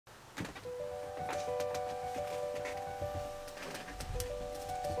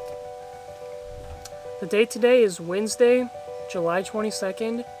The date today is Wednesday, July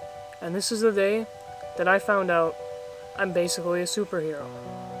 22nd, and this is the day that I found out I'm basically a superhero.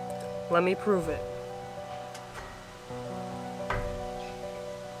 Let me prove it.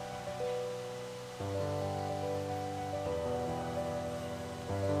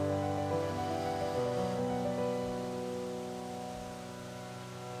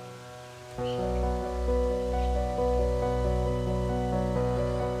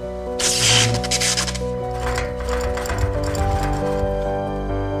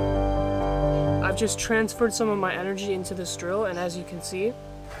 I've just transferred some of my energy into this drill, and as you can see,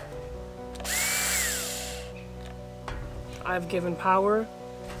 I've given power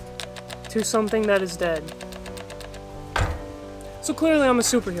to something that is dead. So clearly I'm a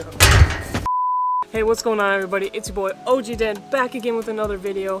superhero. Hey, what's going on everybody? It's your boy OG Dan back again with another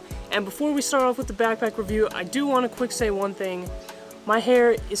video. And before we start off with the backpack review, I do want to quick say one thing. My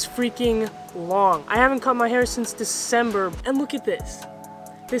hair is freaking long. I haven't cut my hair since December, and look at this.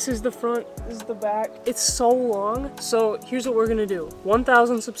 This is the front, this is the back. It's so long. So here's what we're gonna do.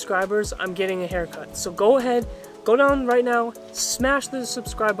 1,000 subscribers, I'm getting a haircut. So go ahead, go down right now, smash the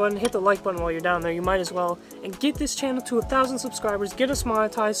subscribe button, hit the like button while you're down there, you might as well, and get this channel to 1,000 subscribers, get us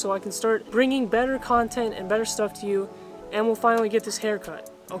monetized so I can start bringing better content and better stuff to you, and we'll finally get this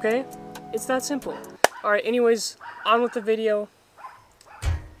haircut, okay? It's that simple. Alright, anyways, on with the video.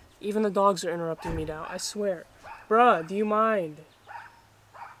 Even the dogs are interrupting me now, I swear. Bruh, do you mind?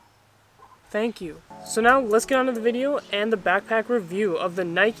 Thank you. So now let's get on to the video and the backpack review of the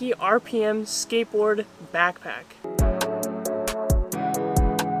Nike RPM skateboard backpack.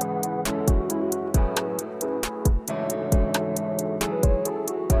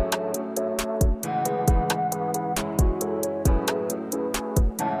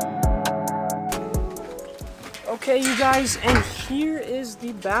 Okay, you guys, and here is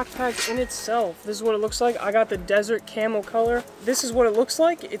the backpack in itself. This is what it looks like. I got the desert camo color. This is what it looks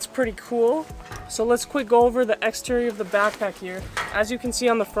like. It's pretty cool. So let's quick go over the exterior of the backpack here. As you can see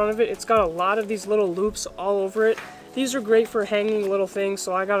on the front of it, it's got a lot of these little loops all over it. These are great for hanging little things,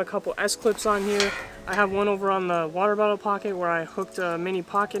 so I got a couple S-clips on here. I have one over on the water bottle pocket where I hooked a mini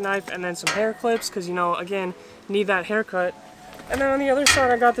pocket knife and then some hair clips because, you know, again, need that haircut. And then on the other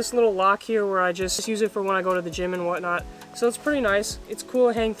side, I got this little lock here where I just use it for when I go to the gym and whatnot. So it's pretty nice. It's cool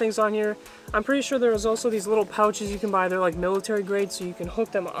to hang things on here. I'm pretty sure there's also these little pouches you can buy. They're like military grade, so you can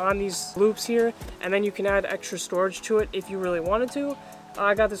hook them on these loops here, and then you can add extra storage to it if you really wanted to.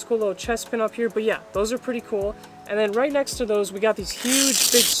 I got this cool little chest pin up here, but yeah, those are pretty cool. And then right next to those, we got these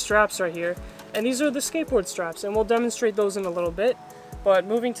huge big straps right here. And these are the skateboard straps, and we'll demonstrate those in a little bit. But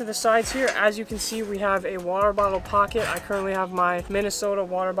moving to the sides here, as you can see, we have a water bottle pocket. I currently have my Minnesota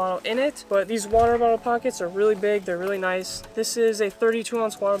water bottle in it, but these water bottle pockets are really big. They're really nice. This is a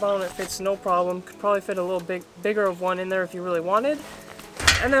 32-ounce water bottle and it fits no problem. Could probably fit a little bigger of one in there if you really wanted.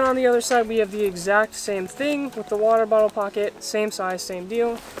 And then on the other side, we have the exact same thing with the water bottle pocket. Same size, same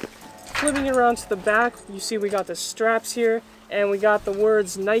deal. Flipping it around to the back, you see we got the straps here, and we got the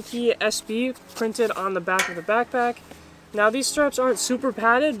words Nike SB printed on the back of the backpack. Now these straps aren't super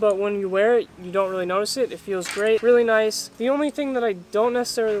padded, but when you wear it, you don't really notice it. It feels great, really nice. The only thing that I don't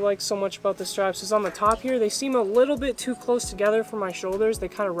necessarily like so much about the straps is on the top here. They seem a little bit too close together for my shoulders. They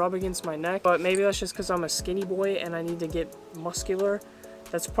kind of rub against my neck, but maybe that's just because I'm a skinny boy and I need to get muscular.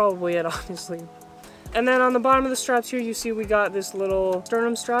 That's probably it, honestly. And then on the bottom of the straps here, you see we got this little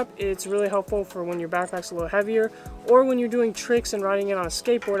sternum strap. It's really helpful for when your backpack's a little heavier, or when you're doing tricks and riding it on a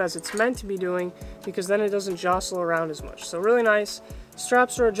skateboard as it's meant to be doing, because then it doesn't jostle around as much. So really nice.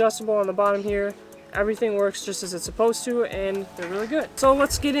 Straps are adjustable on the bottom here. Everything works just as it's supposed to, and they're really good. So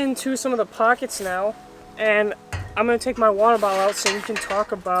let's get into some of the pockets now. And I'm gonna take my water bottle out so we can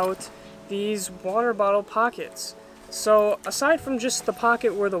talk about these water bottle pockets. So aside from just the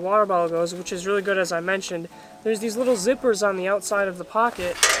pocket where the water bottle goes, which is really good as I mentioned, there's these little zippers on the outside of the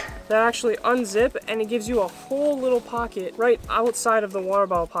pocket that actually unzip, and it gives you a whole little pocket right outside of the water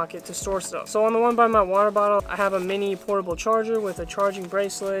bottle pocket to store stuff. So on the one by my water bottle, I have a mini portable charger with a charging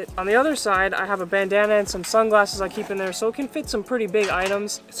bracelet. On the other side, I have a bandana and some sunglasses I keep in there, so it can fit some pretty big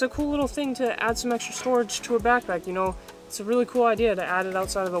items. It's a cool little thing to add some extra storage to a backpack, you know. It's a really cool idea to add it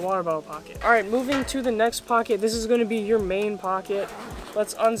outside of the water bottle pocket. Alright, moving to the next pocket. This is going to be your main pocket.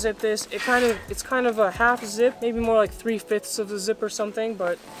 Let's unzip this. It's kind of a half zip, maybe more like 3/5 of the zip or something,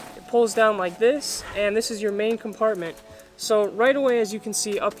 but it pulls down like this, and this is your main compartment. So right away, as you can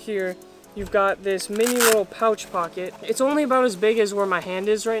see up here, you've got this mini little pouch pocket. It's only about as big as where my hand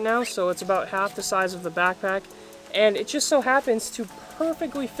is right now, so it's about half the size of the backpack, and it just so happens to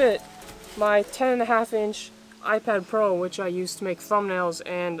perfectly fit my 10.5-inch iPad Pro, which I use to make thumbnails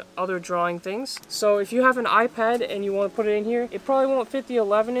and other drawing things. So if you have an iPad and you want to put it in here, it probably won't fit the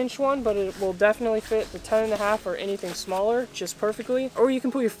 11-inch one, but it will definitely fit the 10.5 or anything smaller just perfectly. Or you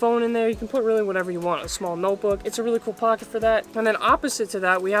can put your phone in there, you can put really whatever you want, a small notebook. It's a really cool pocket for that. And then opposite to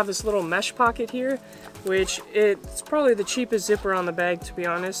that, we have this little mesh pocket here, which it's probably the cheapest zipper on the bag, to be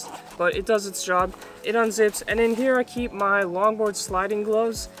honest, but it does its job. It unzips, and in here I keep my longboard sliding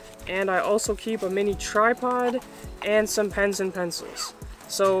gloves, and I also keep a mini tripod and some pens and pencils.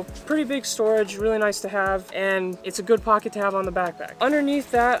 So pretty big storage, really nice to have, and it's a good pocket to have on the backpack.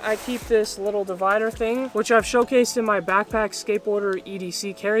 Underneath that, I keep this little divider thing, which I've showcased in my backpack skateboarder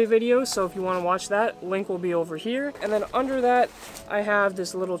EDC carry video, so if you want to watch that, link will be over here. And then under that, I have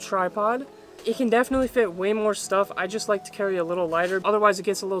this little tripod. It can definitely fit way more stuff. I just like to carry a little lighter, otherwise it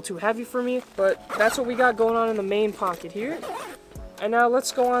gets a little too heavy for me. But that's what we got going on in the main pocket here. And now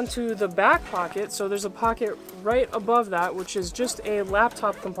let's go on to the back pocket. So there's a pocket right above that, which is just a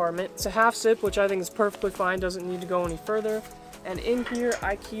laptop compartment. It's a half zip, which I think is perfectly fine, doesn't need to go any further. And in here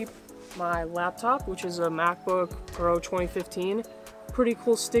I keep my laptop, which is a MacBook Pro 2015. Pretty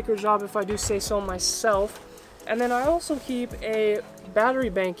cool sticker job if I do say so myself. And then I also keep a battery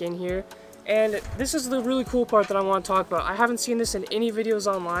bank in here. And this is the really cool part that I want to talk about. I haven't seen this in any videos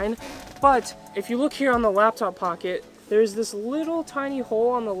online, but if you look here on the laptop pocket, there's this little tiny hole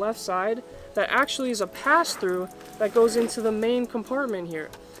on the left side that actually is a pass-through that goes into the main compartment here.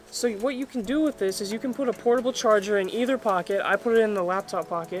 So what you can do with this is you can put a portable charger in either pocket. I put it in the laptop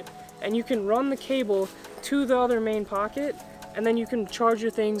pocket, and you can run the cable to the other main pocket, and then you can charge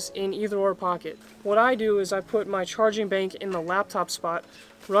your things in either or pocket. What I do is I put my charging bank in the laptop spot,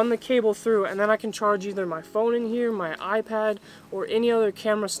 run the cable through, and then I can charge either my phone in here, my iPad, or any other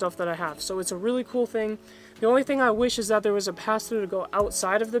camera stuff that I have. So it's a really cool thing. The only thing I wish is that there was a pass-through to go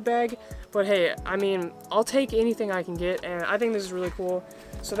outside of the bag, but hey, I mean, I'll take anything I can get, and I think this is really cool.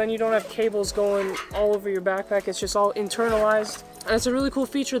 So then you don't have cables going all over your backpack, it's just all internalized. And it's a really cool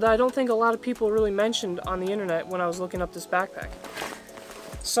feature that I don't think a lot of people really mentioned on the internet when I was looking up this backpack.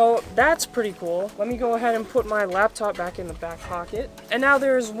 So that's pretty cool. Let me go ahead and put my laptop back in the back pocket. And now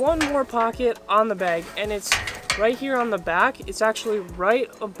there's one more pocket on the bag, and it's right here on the back. It's actually right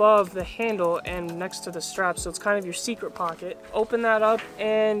above the handle and next to the strap, so it's kind of your secret pocket. Open that up,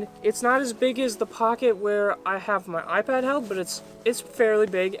 and it's not as big as the pocket where I have my iPad held, but it's fairly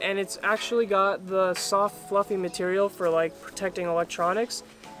big, and it's actually got the soft fluffy material for like protecting electronics.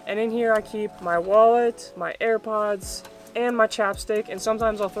 And in here I keep my wallet, my AirPods, and my chapstick, and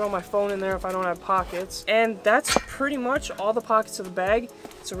sometimes I'll throw my phone in there if I don't have pockets. And that's pretty much all the pockets of the bag.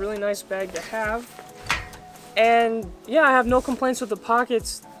 It's a really nice bag to have. And yeah, I have no complaints with the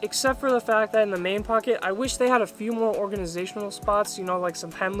pockets, except for the fact that in the main pocket, I wish they had a few more organizational spots, you know, like some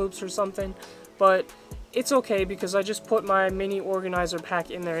pen loops or something, but it's okay because I just put my mini organizer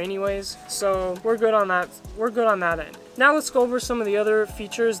pack in there anyways, so we're good on that. We're good on that end. Now let's go over some of the other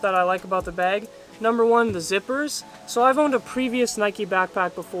features that I like about the bag. Number one, the zippers. So I've owned a previous Nike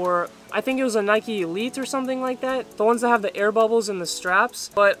backpack before. I think it was a Nike Elite or something like that. The ones that have the air bubbles in the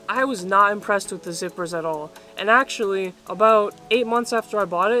straps. But I was not impressed with the zippers at all. And actually, about 8 months after I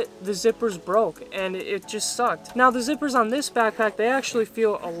bought it, the zippers broke and it just sucked. Now the zippers on this backpack, they actually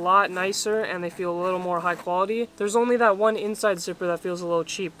feel a lot nicer and they feel a little more high quality. There's only that one inside zipper that feels a little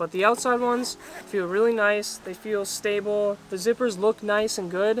cheap, but the outside ones feel really nice. They feel stable. The zippers look nice and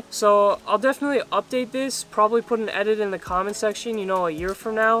good. So I'll definitely update this, probably put an edit in the comment section, you know, a year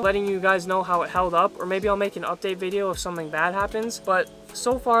from now, letting you guys know how it held up, or maybe I'll make an update video if something bad happens. But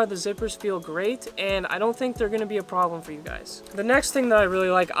so far the zippers feel great, and I don't think they're going to be a problem for you guys. The next thing that I really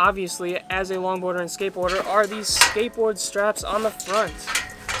like, obviously, as a longboarder and skateboarder, are these skateboard straps on the front.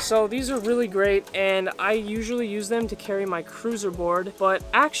 So these are really great, and I usually use them to carry my cruiser board, but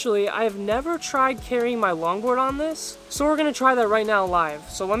actually I have never tried carrying my longboard on this, so we're going to try that right now live.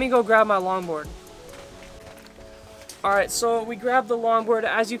 So let me go grab my longboard. Alright, so we grabbed the longboard.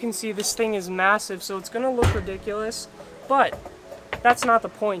 As you can see, this thing is massive, so it's going to look ridiculous, but that's not the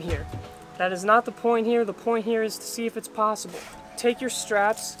point here. That is not the point here. The point here is to see if it's possible. Take your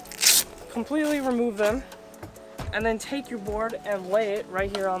straps, completely remove them, and then take your board and lay it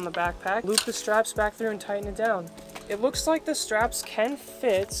right here on the backpack. Loop the straps back through and tighten it down. It looks like the straps can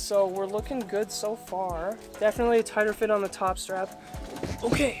fit, so we're looking good so far. Definitely a tighter fit on the top strap.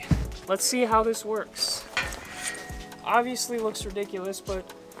 Okay, let's see how this works. Obviously looks ridiculous,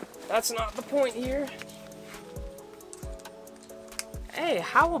 but that's not the point here. Hey,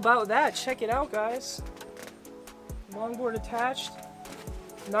 how about that? Check it out, guys. Longboard attached,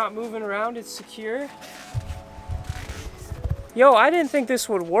 not moving around, it's secure. Yo, I didn't think this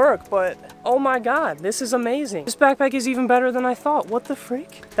would work, but oh my god, this is amazing. This backpack is even better than I thought. What the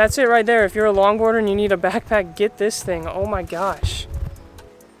freak? That's it right there. If you're a longboarder and you need a backpack, get this thing. Oh my gosh.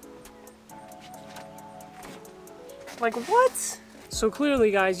 Like, what? So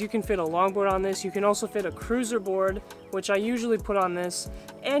clearly, guys, you can fit a longboard on this. You can also fit a cruiser board, which I usually put on this,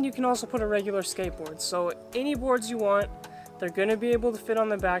 and you can also put a regular skateboard. So any boards you want, they're gonna be able to fit on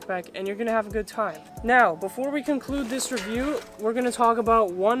the backpack, and you're gonna have a good time. Now, before we conclude this review, we're gonna talk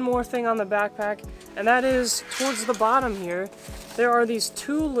about one more thing on the backpack, and that is towards the bottom here, there are these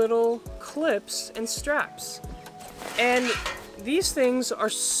two little clips and straps. And these things are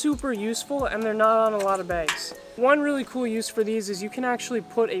super useful, and they're not on a lot of bags. One really cool use for these is you can actually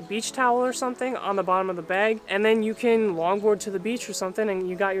put a beach towel or something on the bottom of the bag, and then you can longboard to the beach or something, and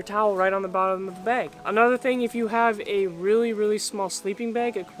you got your towel right on the bottom of the bag. Another thing, if you have a really small sleeping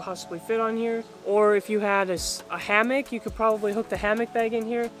bag, it could possibly fit on here. Or if you had a hammock, you could probably hook the hammock bag in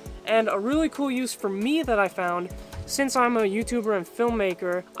here. And a really cool use for me that I found, since I'm a YouTuber and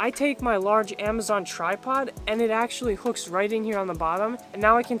filmmaker, I take my large Amazon tripod and it actually hooks right in here on the bottom. And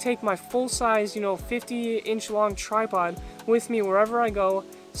now I can take my full-size, 50-inch long tripod with me wherever I go,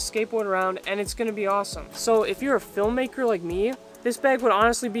 skateboard around, and it's gonna be awesome. So if you're a filmmaker like me, this bag would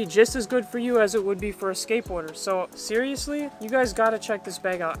honestly be just as good for you as it would be for a skateboarder. So seriously, you guys gotta check this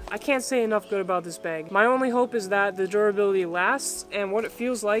bag out. I can't say enough good about this bag. My only hope is that the durability lasts, and what it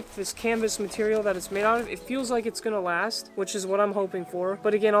feels like, this canvas material that it's made out of, it feels like it's gonna last, which is what I'm hoping for.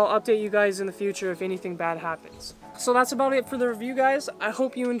 But again, I'll update you guys in the future if anything bad happens. So that's about it for the review, guys. I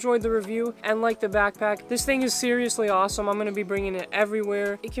hope you enjoyed the review and liked the backpack. This thing is seriously awesome. I'm gonna be bringing it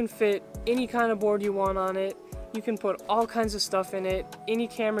everywhere. It can fit any kind of board you want on it. You can put all kinds of stuff in it, any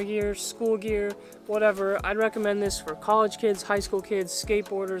camera gear, school gear, whatever. I'd recommend this for college kids, high school kids,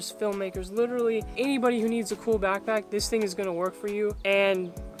 skateboarders, filmmakers, literally anybody who needs a cool backpack. This thing is gonna work for you,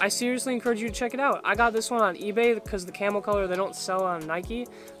 and I seriously encourage you to check it out. I got this one on eBay because the camel color, they don't sell on Nike.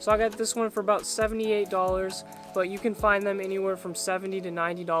 So I got this one for about $78, but you can find them anywhere from $70 to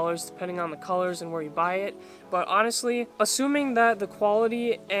 $90 depending on the colors and where you buy it. But honestly, assuming that the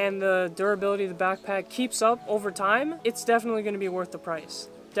quality and the durability of the backpack keeps up over time, it's definitely going to be worth the price.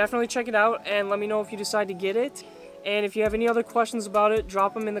 Definitely check it out and let me know if you decide to get it. And if you have any other questions about it,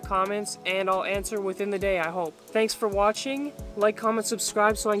 drop them in the comments and I'll answer within the day, I hope. Thanks for watching. Like, comment,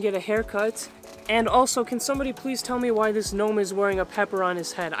 subscribe so I can get a haircut. And also, can somebody please tell me why this gnome is wearing a pepper on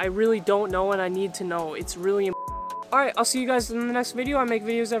his head? I really don't know and I need to know. It's really important. Alright, I'll see you guys in the next video. I make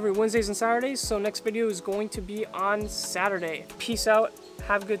videos every Wednesdays and Saturdays, so next video is going to be on Saturday. Peace out.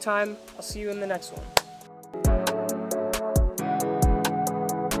 Have a good time. I'll see you in the next one.